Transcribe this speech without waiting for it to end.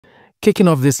Kicking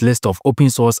off this list of open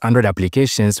source Android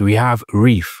applications, we have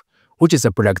Reef, which is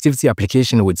a productivity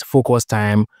application with focus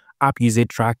time, app usage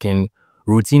tracking,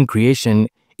 routine creation.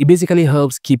 It basically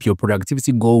helps keep your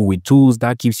productivity goal with tools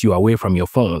that keeps you away from your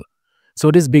phone.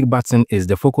 So this big button is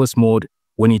the focus mode.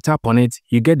 When you tap on it,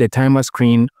 you get the timer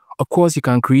screen. Of course, you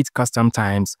can create custom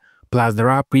times, plus there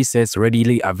are presets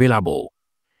readily available.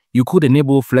 You could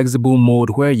enable flexible mode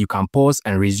where you can pause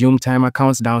and resume timer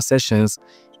countdown sessions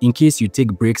in case you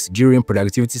take breaks during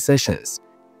productivity sessions.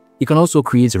 You can also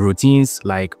create routines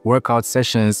like workout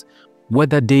sessions,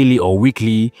 whether daily or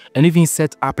weekly, and even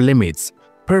set app limits,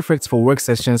 perfect for work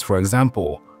sessions for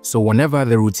example. So whenever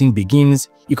the routine begins,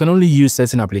 you can only use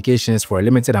certain applications for a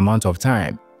limited amount of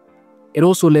time. It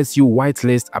also lets you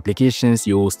whitelist applications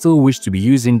you still wish to be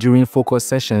using during focus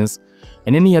sessions,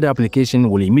 and any other application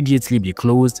will immediately be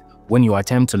closed when you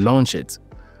attempt to launch it.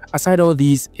 Aside all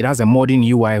these, it has a modern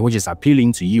UI which is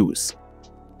appealing to use.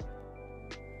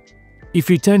 If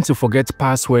you tend to forget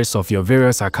passwords of your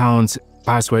various accounts,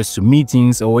 passwords to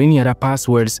meetings, or any other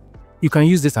passwords, you can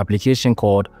use this application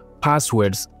called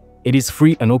Passwords. It is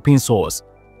free and open source.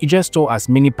 You just store as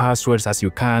many passwords as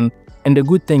you can, and the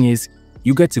good thing is,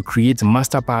 you get to create a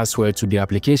master password to the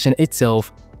application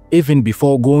itself even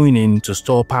before going in to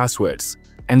store passwords,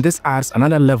 and this adds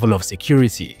another level of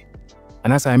security.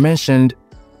 And as I mentioned,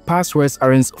 passwords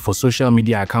aren't for social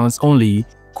media accounts only,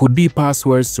 could be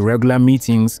passwords to regular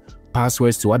meetings,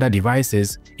 passwords to other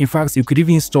devices. In fact, you could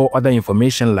even store other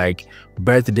information like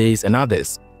birthdays and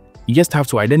others. You just have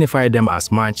to identify them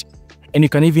as much, and you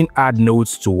can even add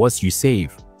notes to what you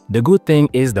save. The good thing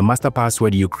is the master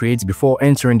password you create before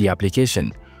entering the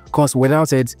application, cause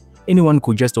without it, anyone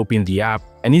could just open the app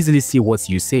and easily see what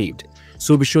you saved.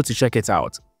 So be sure to check it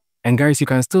out. And guys, you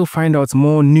can still find out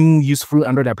more new useful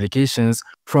Android applications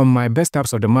from my best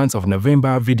apps of the month of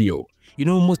November video. You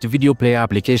know, most video player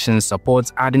applications support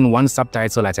adding one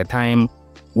subtitle at a time,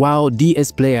 while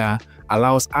DS Player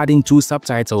allows adding 2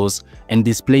 subtitles and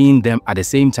displaying them at the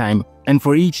same time, and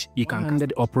for each, you can handle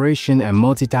operation and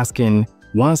multitasking.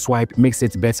 One swipe makes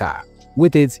it better.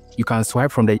 With it, you can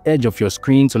swipe from the edge of your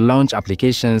screen to launch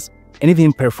applications and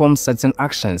even perform certain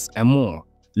actions and more.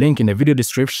 Link in the video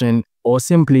description, or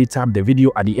simply tap the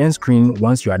video at the end screen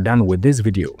once you are done with this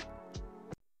video.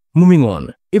 Moving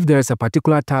on, if there is a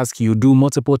particular task you do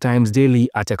multiple times daily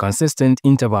at a consistent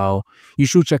interval, you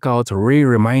should check out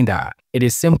reReminder. It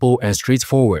is simple and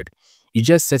straightforward. You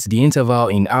just set the interval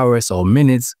in hours or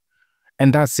minutes,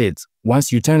 and that's it.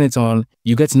 Once you turn it on,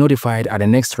 you get notified at the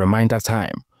next reminder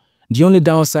time. The only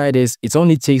downside is it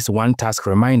only takes one task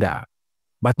reminder,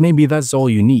 but maybe that's all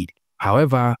you need.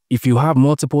 However, if you have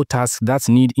multiple tasks that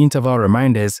need interval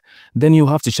reminders, then you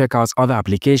have to check out other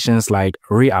applications like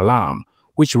reAlarm,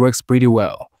 which works pretty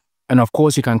well. And of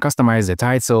course, you can customize the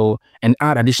title and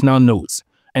add additional notes,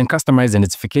 and customize the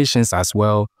notifications as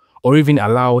well, or even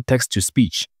allow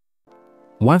text-to-speech.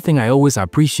 One thing I always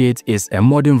appreciate is a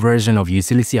modern version of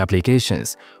utility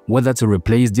applications, whether to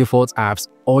replace default apps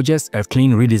or just a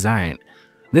clean redesign.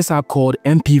 This app called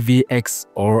MpvEx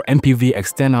or MpV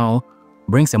External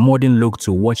brings a modern look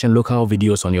to watching local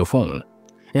videos on your phone.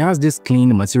 It has this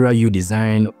clean Material U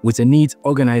design with a neat,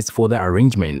 organized folder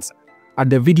arrangement.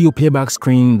 At the video playback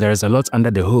screen, there's a lot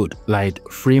under the hood, like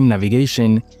frame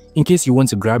navigation. In case you want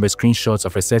to grab a screenshot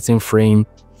of a certain frame,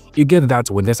 you get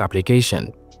that with this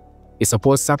application. It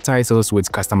supports subtitles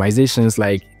with customizations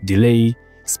like delay,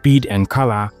 speed, and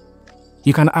color.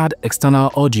 You can add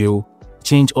external audio,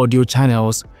 change audio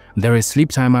channels. There is sleep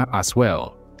timer as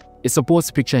well. It supports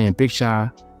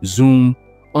picture-in-picture, zoom,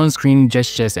 on-screen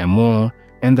gestures, and more.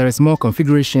 And there is more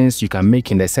configurations you can make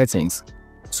in the settings.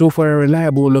 So for a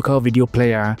reliable local video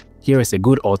player, here is a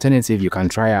good alternative you can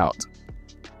try out.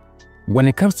 When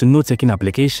it comes to note-taking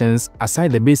applications,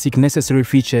 aside the basic necessary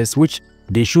features which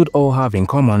they should all have in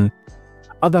common,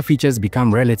 other features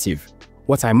become relative.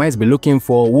 What I might be looking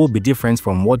for will be different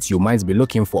from what you might be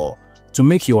looking for to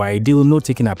make your ideal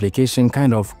note-taking application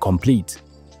kind of complete.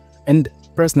 And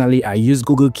personally, I use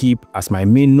Google Keep as my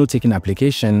main note-taking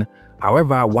application.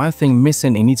 However, one thing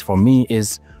missing in it for me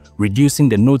is reducing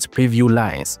the note preview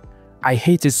lines. I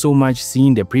hate it so much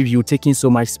seeing the preview taking so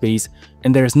much space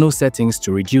and there is no settings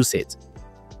to reduce it.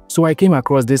 So I came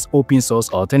across this open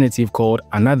source alternative called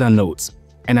Another Notes.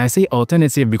 And I say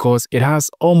alternative because it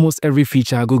has almost every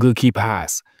feature Google Keep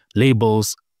has: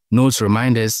 labels, notes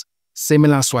reminders,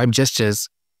 similar swipe gestures,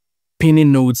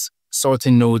 pinning notes,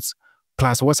 sorting notes,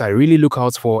 plus what I really look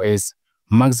out for is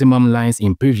maximum lines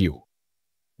in preview.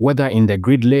 Whether in the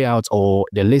grid layout or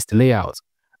the list layout,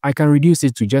 I can reduce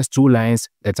it to just 2 lines,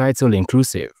 the title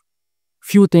inclusive.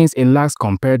 Few things it lacks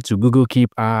compared to Google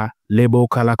Keep are label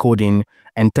color coding,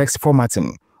 and text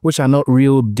formatting, which are not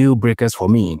real deal breakers for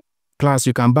me. Plus,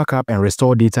 you can back up and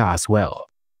restore data as well.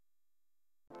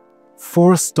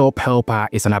 Force Stop Helper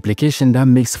is an application that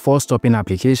makes force stopping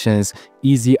applications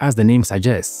easy as the name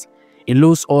suggests. It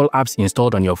loads all apps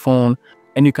installed on your phone,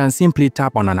 and you can simply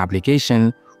tap on an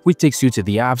application which takes you to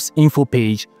the app's info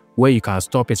page where you can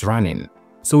stop it running.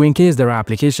 So in case there are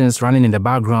applications running in the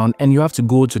background and you have to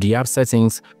go to the app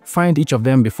settings, find each of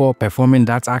them before performing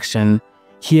that action,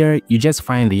 here you just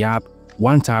find the app,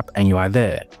 one tap and you are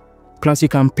there. Plus you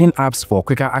can pin apps for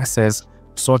quicker access,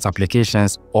 sort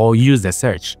applications, or use the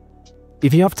search.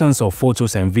 If you have tons of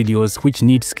photos and videos which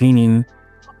needs cleaning,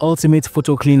 Ultimate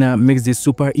Photo Cleaner makes this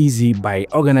super easy by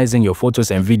organizing your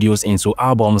photos and videos into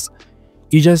albums.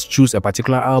 You just choose a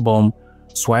particular album,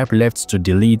 swipe left to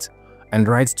delete, and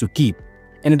right to keep.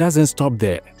 And it doesn't stop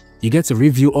there. You get to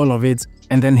review all of it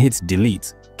and then hit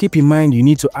delete. Keep in mind you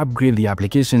need to upgrade the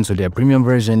application to their premium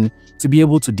version to be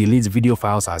able to delete video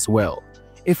files as well.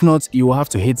 If not, you will have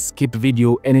to hit skip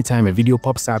video anytime a video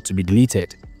pops up to be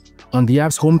deleted. On the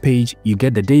app's homepage, you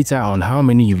get the data on how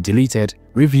many you've deleted,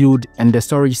 reviewed, and the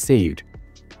storage saved.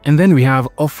 And then we have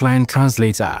Offline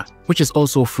Translator, which is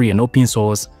also free and open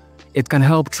source. It can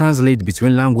help translate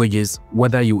between languages,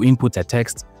 whether you input a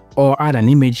text or add an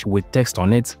image with text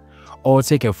on it, or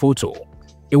take a photo.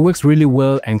 It works really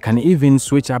well and can even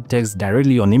switch up text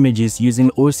directly on images using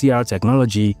OCR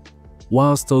technology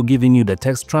while still giving you the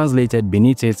text translated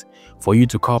beneath it for you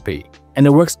to copy. And it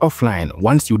works offline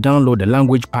once you download the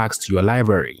language packs to your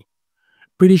library.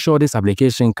 Pretty sure this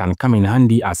application can come in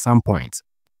handy at some point.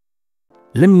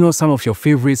 Let me know some of your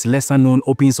favorite lesser known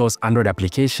open source Android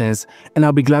applications and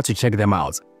I'll be glad to check them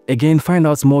out. Again, find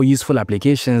out more useful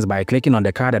applications by clicking on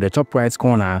the card at the top right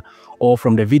corner or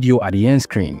from the video at the end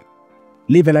screen.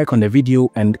 Leave a like on the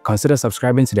video and consider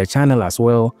subscribing to the channel as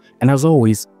well. And as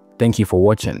always, thank you for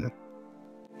watching.